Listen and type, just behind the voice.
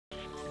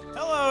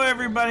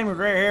everybody,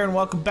 MacGhriogair here, and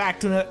welcome back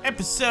to another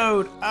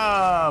episode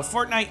of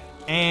Fortnite.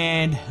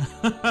 And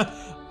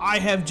I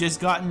have just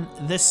gotten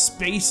the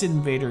Space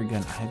Invader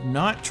gun. I have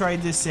not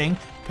tried this thing.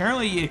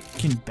 Apparently it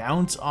can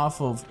bounce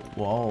off of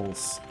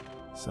walls.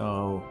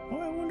 So,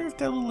 I wonder if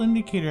that little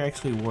indicator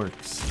actually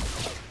works.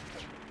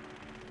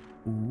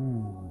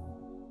 Ooh.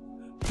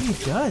 Hey, it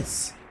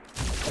does.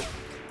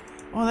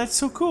 Oh, that's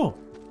so cool.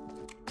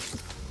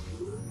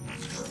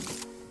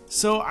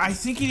 So I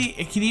think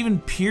it can even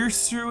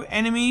pierce through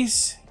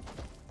enemies.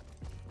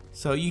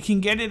 So you can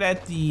get it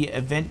at the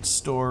event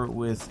store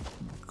with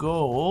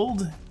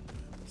gold.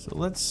 So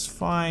let's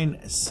find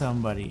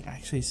somebody.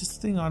 Actually, is this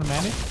thing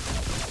automatic?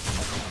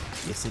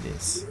 Yes, it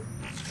is.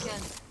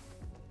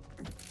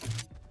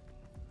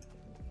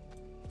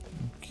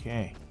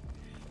 Okay.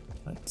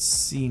 Let's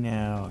see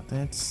now.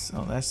 That's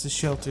the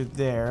shelter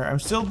there. I'm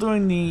still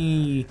doing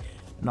the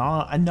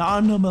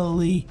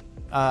anomaly.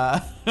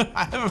 I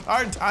have a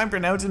hard time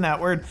pronouncing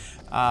that word.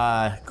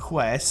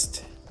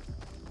 Quest.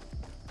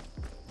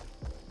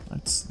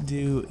 Let's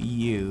do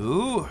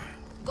you.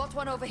 Got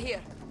one over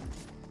here.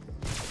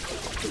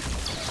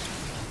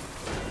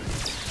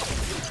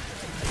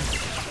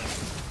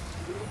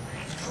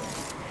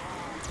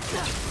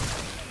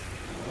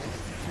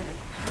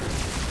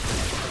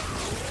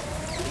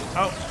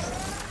 Oh.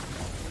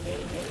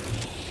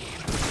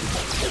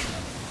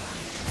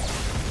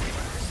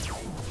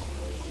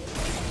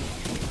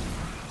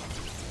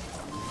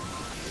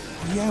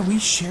 Yeah, we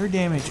share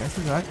damage. I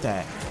forgot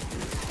that.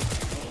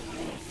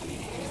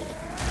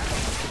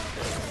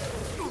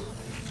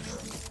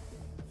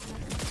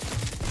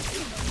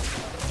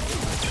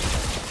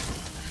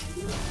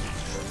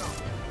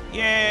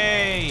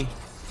 Yay!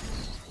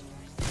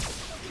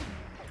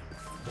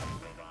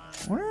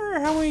 I wonder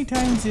how many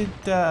times it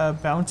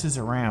bounces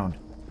around.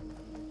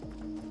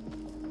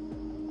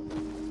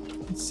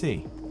 Let's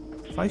see.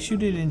 If I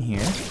shoot it in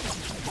here.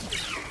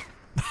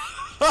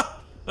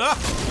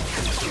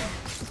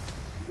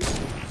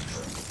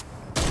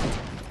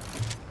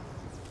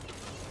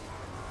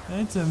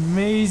 That's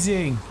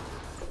amazing.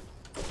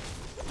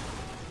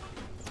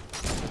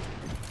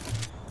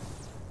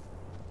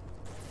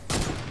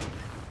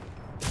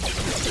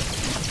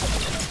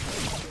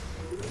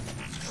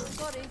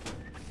 Sorry.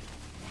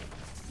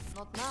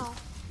 Not now.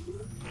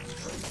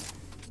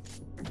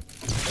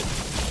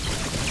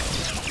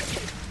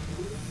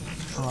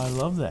 Oh, I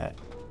love that.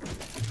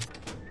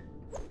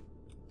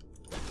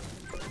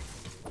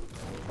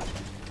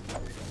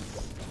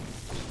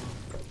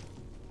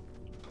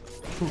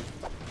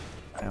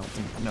 I don't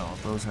think, no,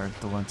 those aren't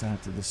the ones I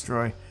have to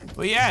destroy.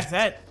 But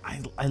yeah,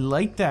 I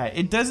like that.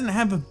 It doesn't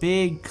have a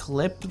big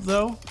clip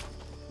though.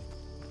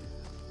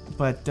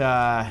 But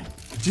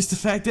just the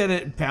fact that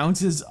it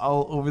bounces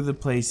all over the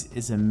place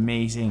is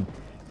amazing.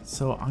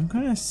 So I'm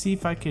gonna see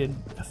if I could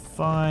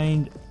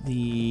find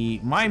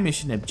my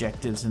mission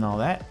objectives and all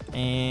that.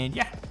 And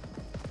yeah.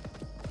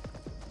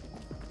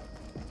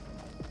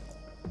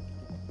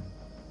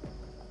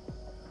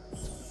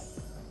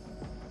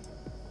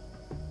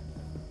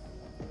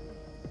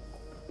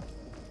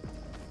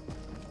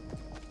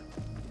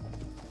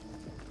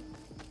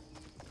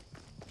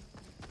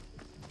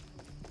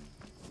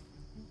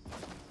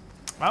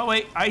 Oh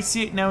wait, I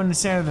see it now in the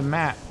center of the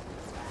map.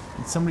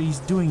 And somebody's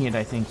doing it,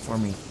 I think, for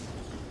me.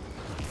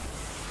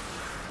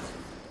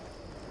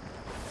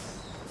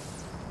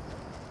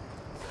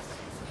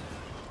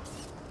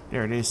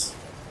 There it is.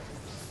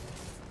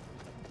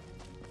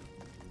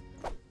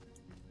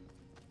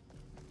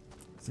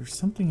 There's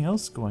something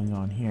else going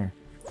on here.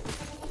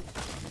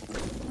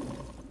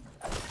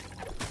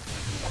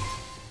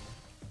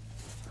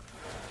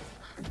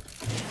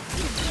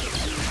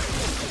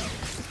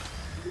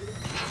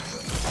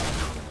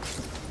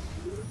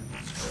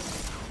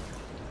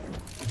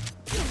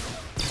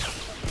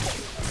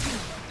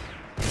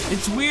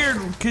 It's weird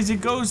because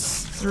it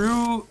goes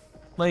through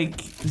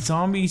like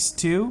zombies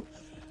too,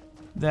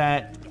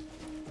 that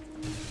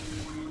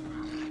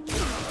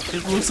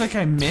it looks like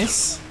I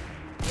miss.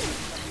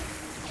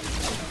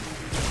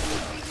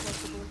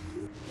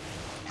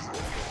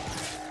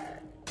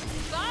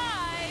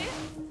 Bye.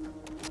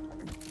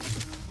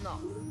 No.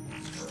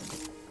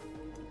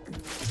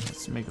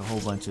 Let's make a whole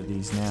bunch of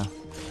these now.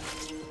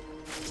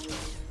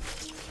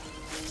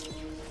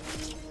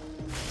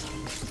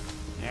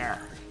 There.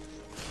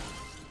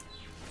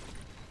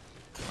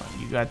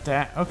 You got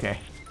that? Okay.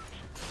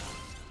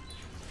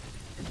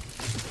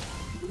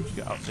 Where'd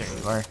you go? Oh, there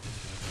you are.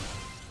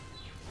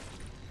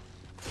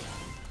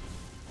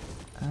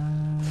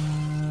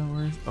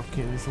 Where's...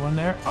 Okay, there's one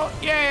there. Oh,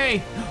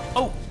 yay!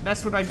 Oh,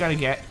 that's what I gotta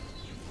get.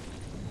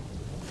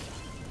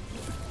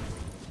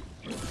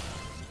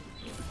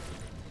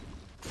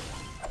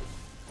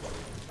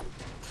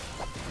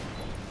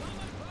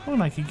 Oh,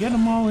 and I could get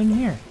them all in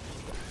here.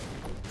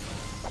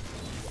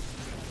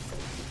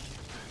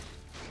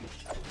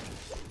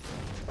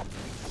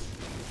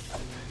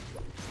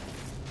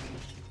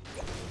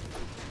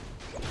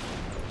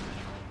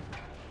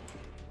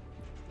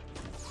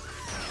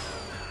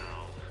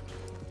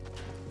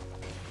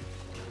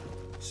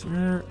 Is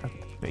there a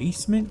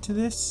basement to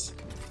this?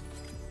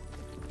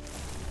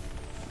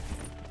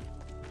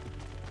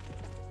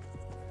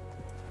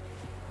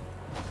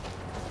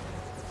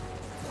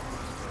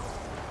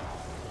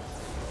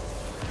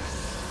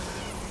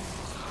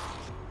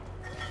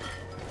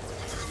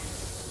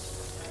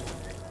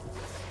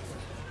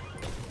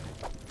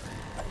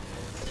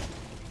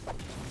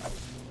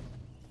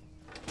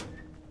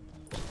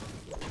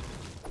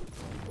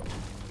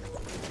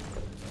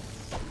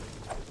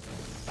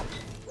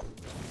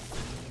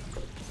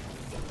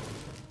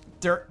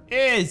 There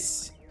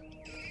is!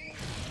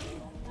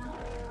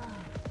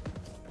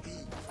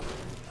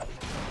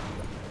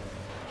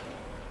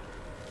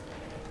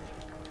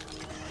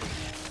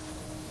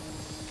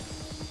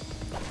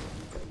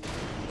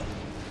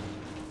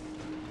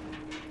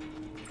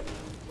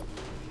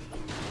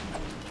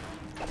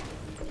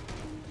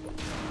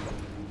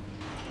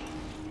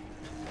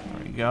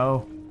 There we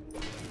go.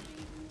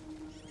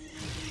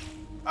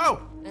 Oh!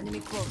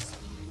 Enemy close.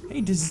 Hey,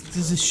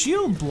 does a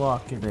shield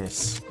block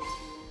this?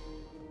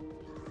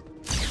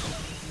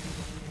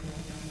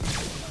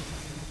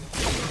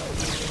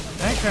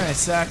 That kind of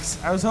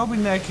sucks. I was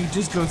hoping that I could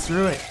just go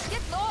through it.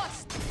 Get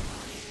lost!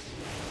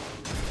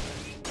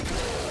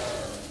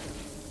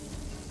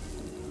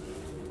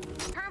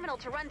 Terminal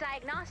to run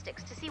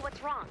diagnostics to see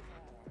what's wrong.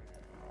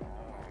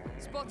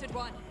 Spotted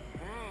one.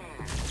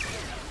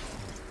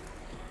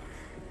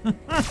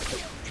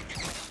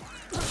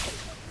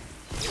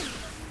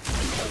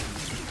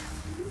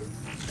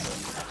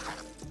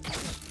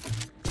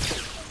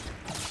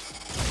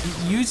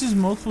 It uses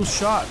multiple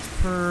shots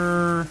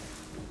per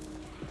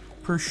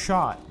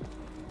shot.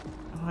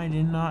 I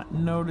did not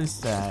notice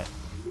that.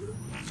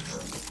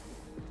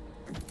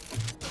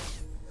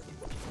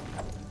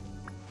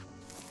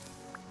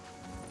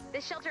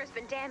 This shelter has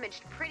been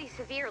damaged pretty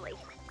severely.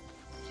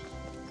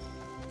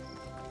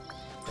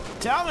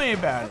 Tell me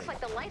about Looks it.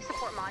 like the life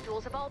support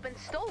modules have all been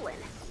stolen.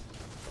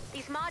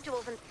 These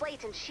modules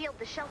inflate and shield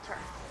the shelter.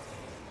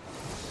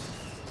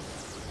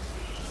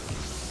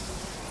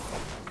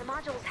 The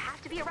modules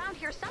have to be around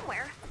here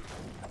somewhere.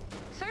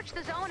 Search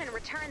the zone and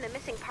return the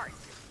missing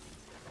parts.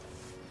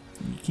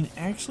 You can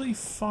actually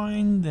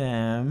find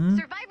them.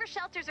 Survivor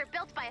shelters are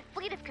built by a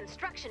fleet of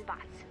construction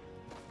bots.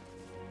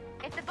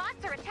 If the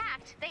bots are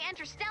attacked, they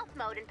enter stealth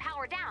mode and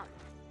power down.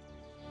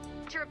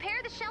 To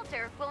repair the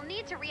shelter, we'll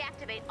need to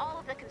reactivate all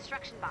of the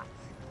construction bots.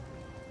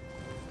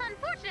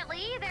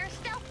 Unfortunately, their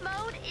stealth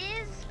mode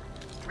is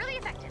really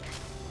effective.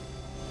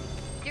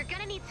 You're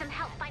gonna need some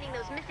help finding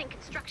those missing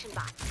construction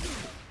bots.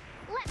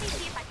 Let me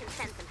see if I can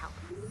send some help.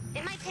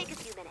 It might take a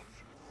few minutes.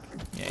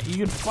 Yeah, you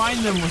can find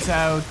them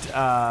without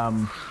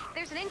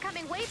There's an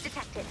incoming wave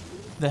detected.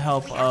 the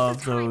help We have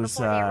of some time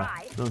before they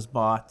arrive. those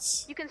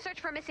bots. You can search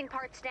for missing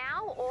parts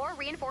now or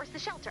reinforce the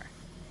shelter.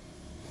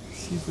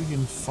 See if we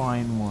can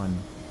find one.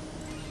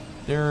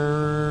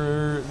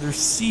 They're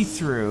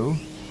see-through.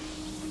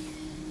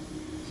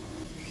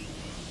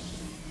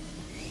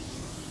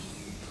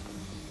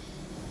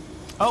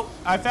 Oh,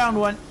 I found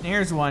one.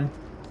 Here's one.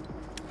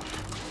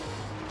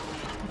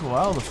 Took a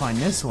while to find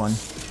this one.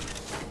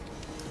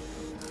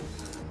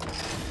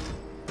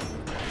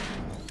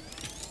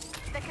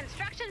 The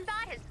construction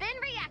bot has been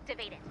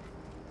reactivated.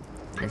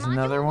 There's the module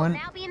another will one.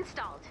 now be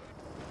installed.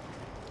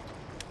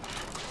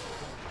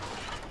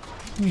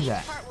 Give me Each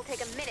that. part will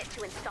take a minute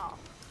to install.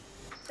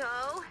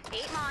 So,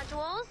 8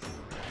 modules,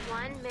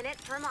 1 minute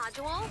per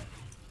module.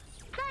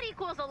 That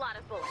equals a lot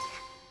of bullets.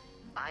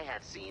 I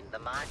have seen the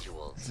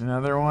modules. There's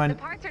another The one.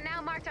 parts are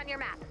now marked on your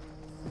map.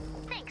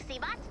 Thanks,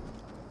 Seabot.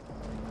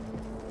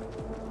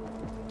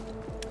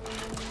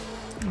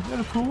 Is that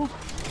a pool?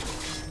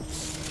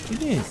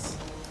 It is.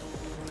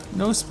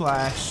 No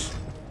splash.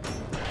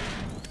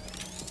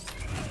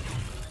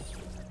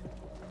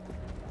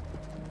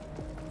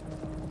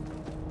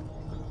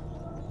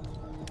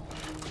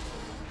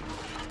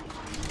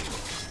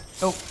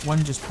 Oh,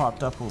 one just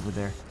popped up over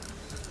there.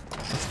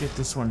 Let's get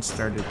this one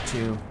started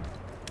too.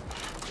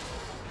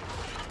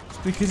 It's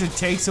because it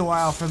takes a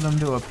while for them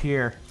to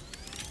appear.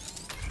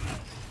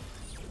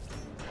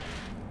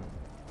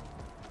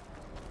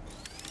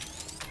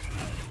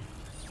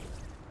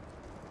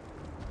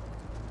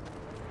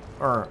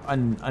 Or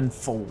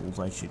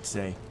unfold, I should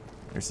say.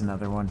 There's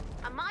another one.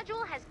 A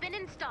module has been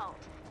installed.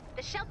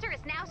 The shelter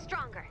is now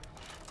stronger.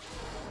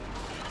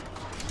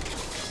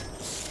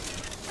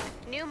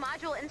 New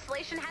module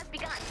installation has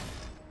begun.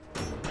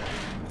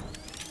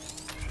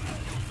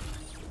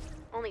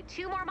 Only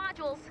 2 more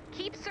modules.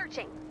 Keep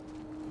searching.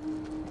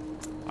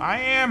 I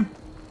am.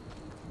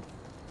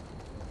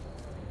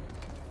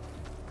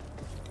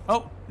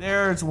 Oh,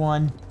 there's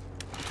one.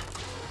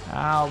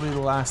 I'll be the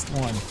last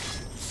one.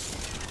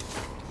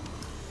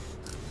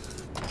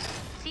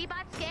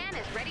 Seabot scan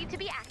is ready to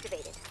be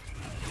activated.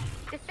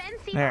 Defend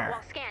Seabot There.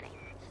 while scanning.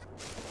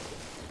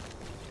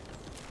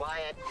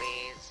 Quiet,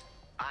 please.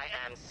 I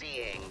am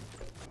seeing.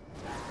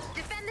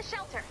 Defend the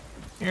shelter.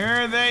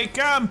 Here they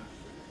come.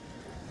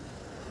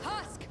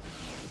 Husk!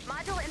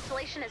 Module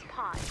installation is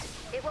paused.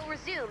 It will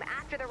resume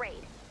after the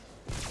raid.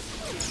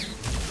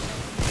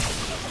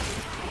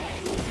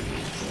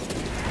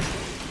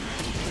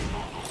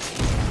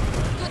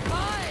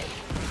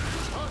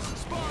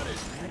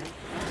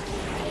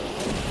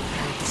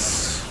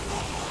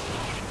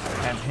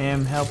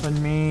 am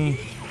helping me.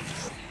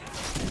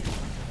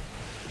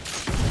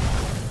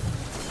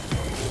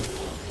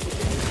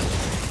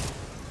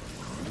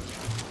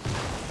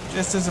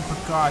 Just as a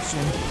precaution.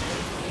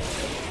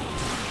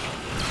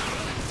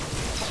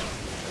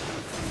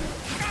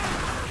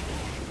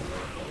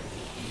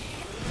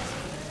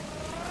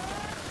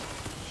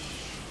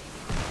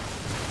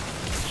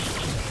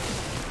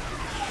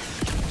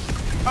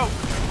 Oh,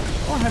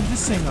 I have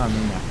this thing on me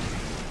now.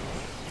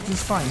 Which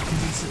is fine,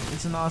 because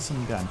it's an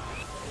awesome gun.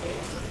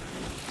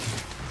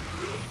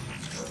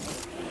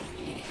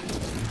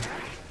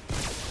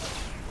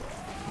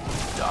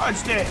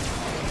 Dodged it!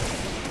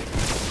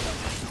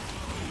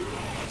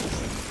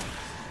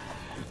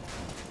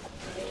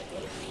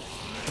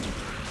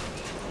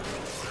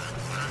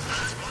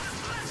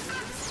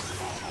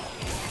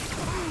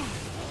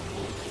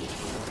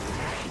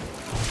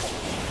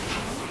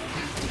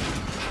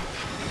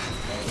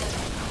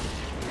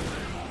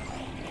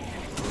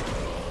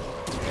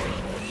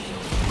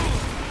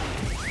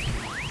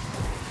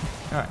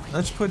 Alright,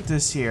 let's put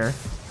this here.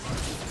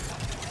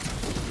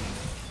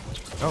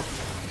 Oh.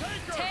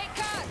 Take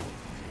cut.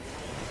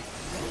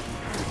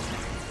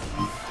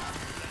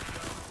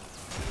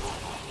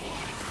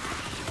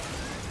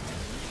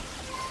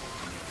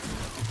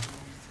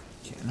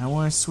 Okay, and I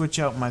want to switch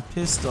out my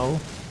pistol.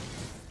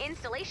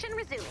 Installation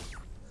resuming.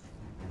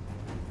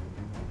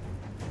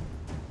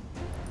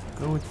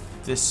 Go with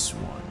this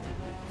one.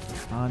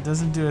 It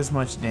doesn't do as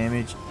much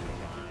damage.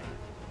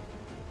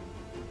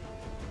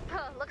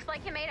 Looks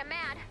like you made him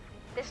mad.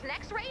 This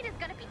next raid is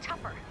gonna be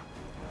tougher.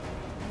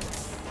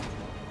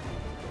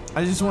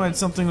 I just wanted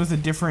something with a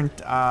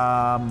different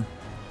ammo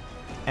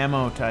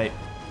type.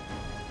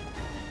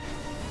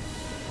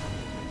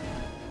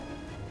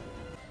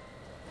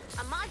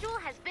 A module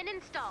has been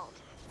installed.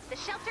 The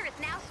shelter is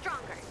now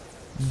stronger.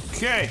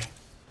 Okay.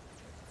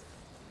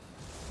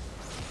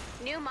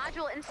 New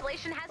module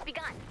installation has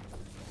begun.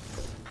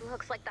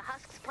 Looks like the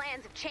husks'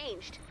 plans have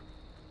changed.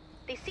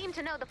 They seem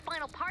to know the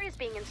final part is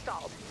being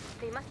installed.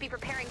 They must be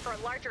preparing for a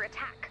larger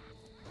attack.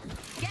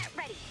 Get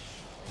ready.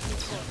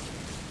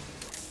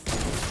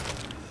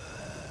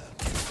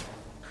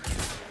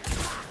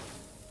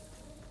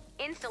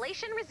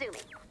 Installation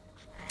resuming.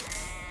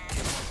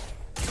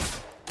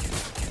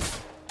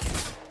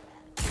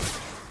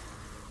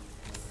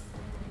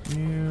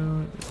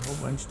 There's a whole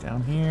bunch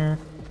down here.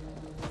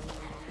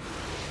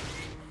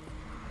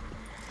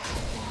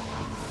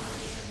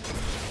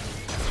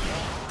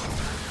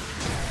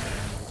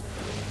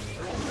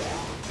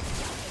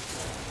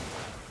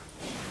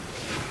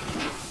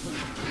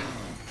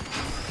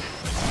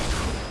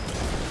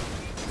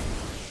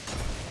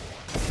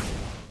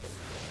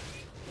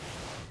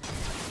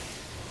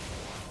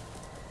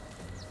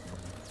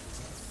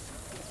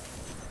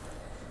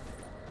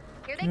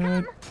 Here they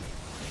come.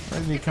 Where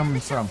are they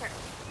coming from?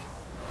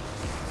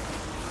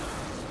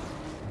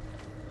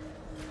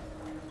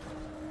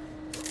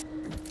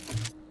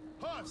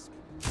 Husk.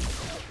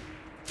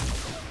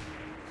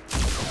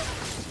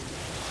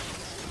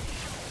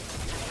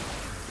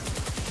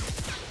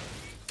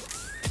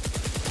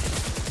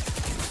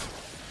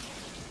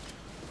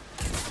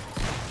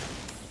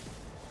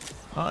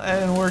 Oh, that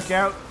didn't work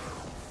out.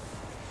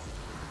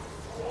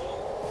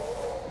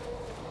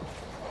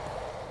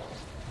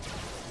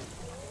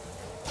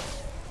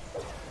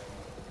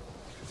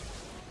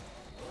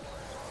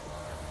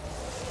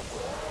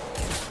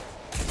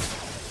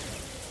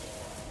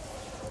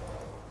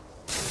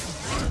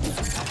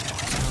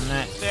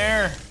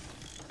 There.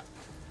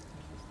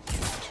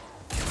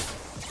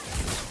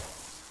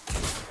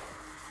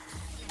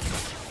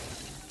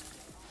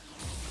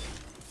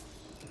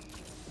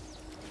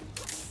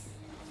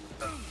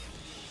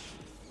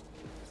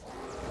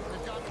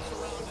 They've got me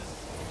surrounded.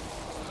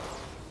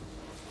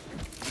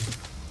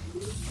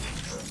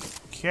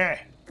 Okay.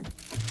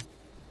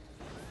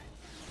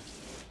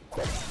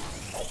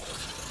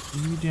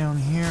 You down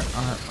here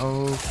are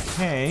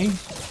okay.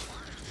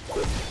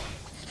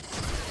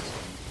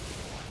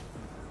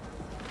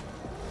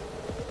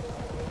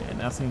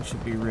 Nothing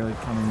should be really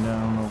coming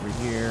down over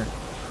here.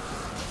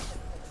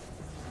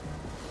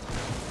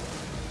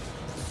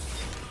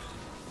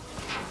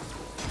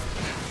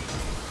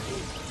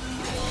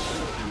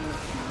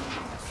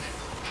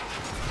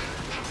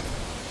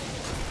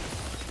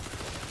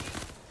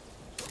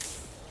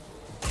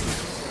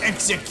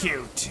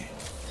 Execute!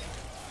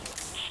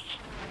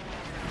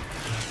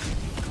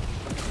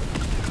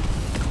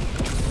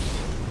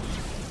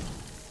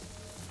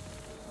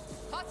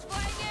 Huts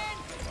flying in.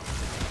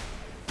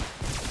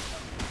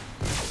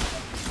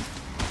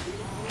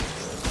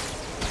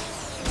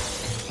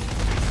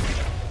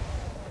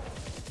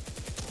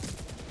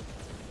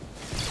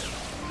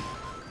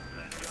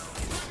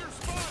 Trigger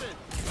spotted.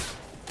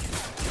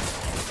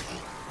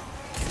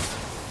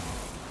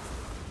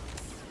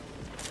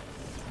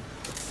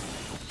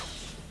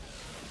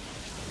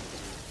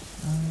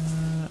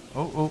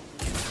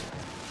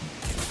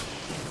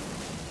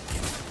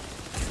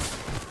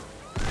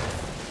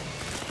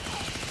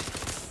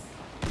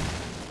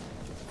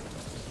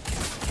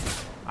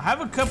 have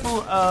a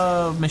couple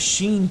of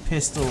machine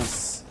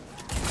pistols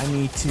I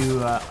need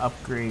to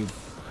upgrade.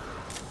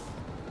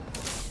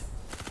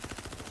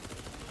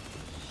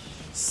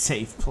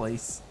 Safe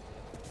place.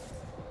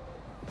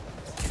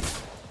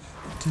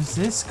 Does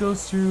this go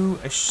through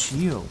a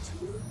shield?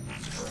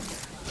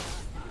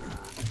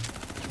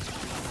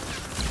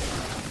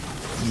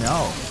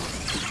 No.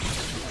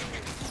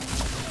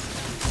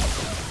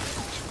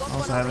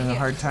 Also having a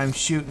hard time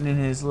shooting in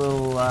his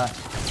little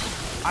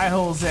eye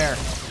holes there.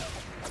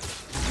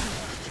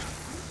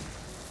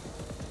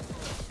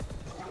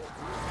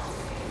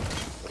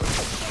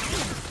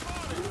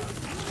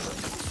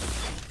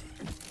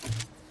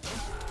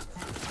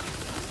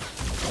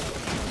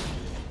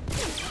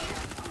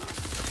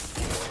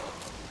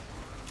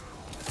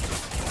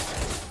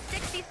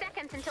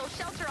 Until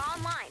shelter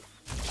online.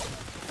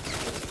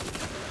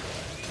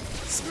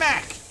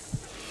 Smack!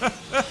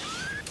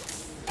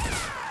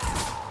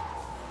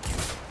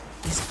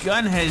 This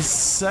gun has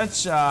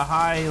such a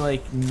high,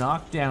 like,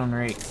 knockdown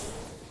rate.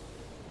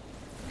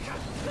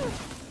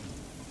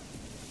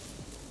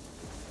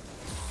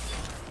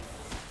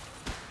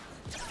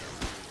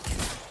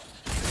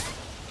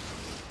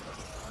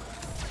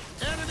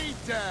 Enemy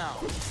down.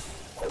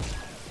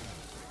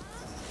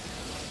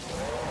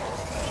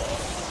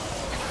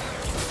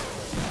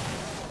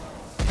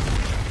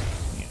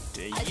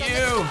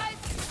 You!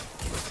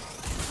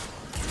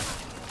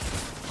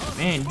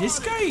 Man, this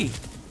guy, he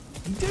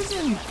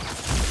doesn't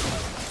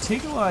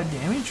take a lot of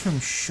damage from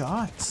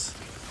shots.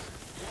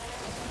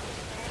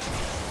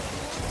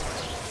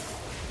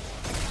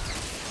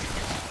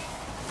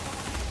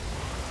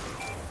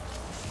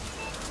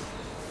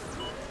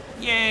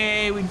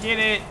 Yay, we did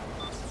it!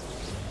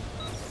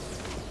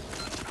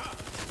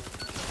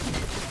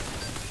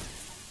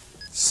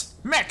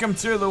 Smack him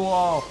through the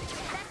wall!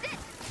 That's it.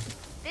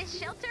 This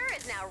shelter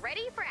is now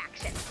ready for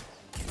action.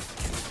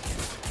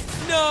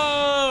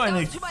 No! And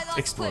Down it to my last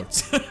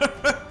explodes.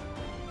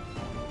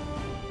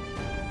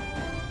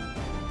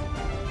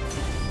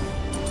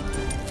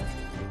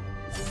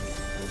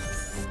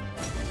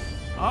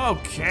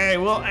 Okay,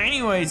 well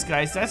anyways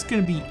guys, that's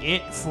gonna be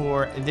it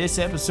for this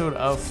episode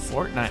of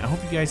Fortnite. I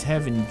hope you guys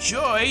have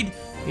enjoyed.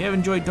 If you have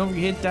enjoyed, don't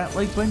forget to hit that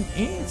like button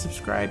and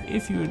subscribe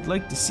if you would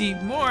like to see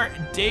more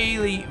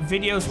daily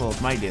videos. Well,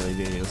 my daily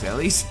videos at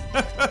least.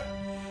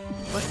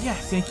 But yeah,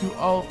 thank you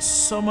all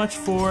so much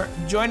for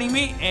joining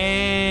me,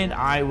 and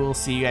I will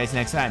see you guys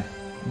next time.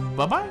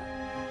 Bye-bye.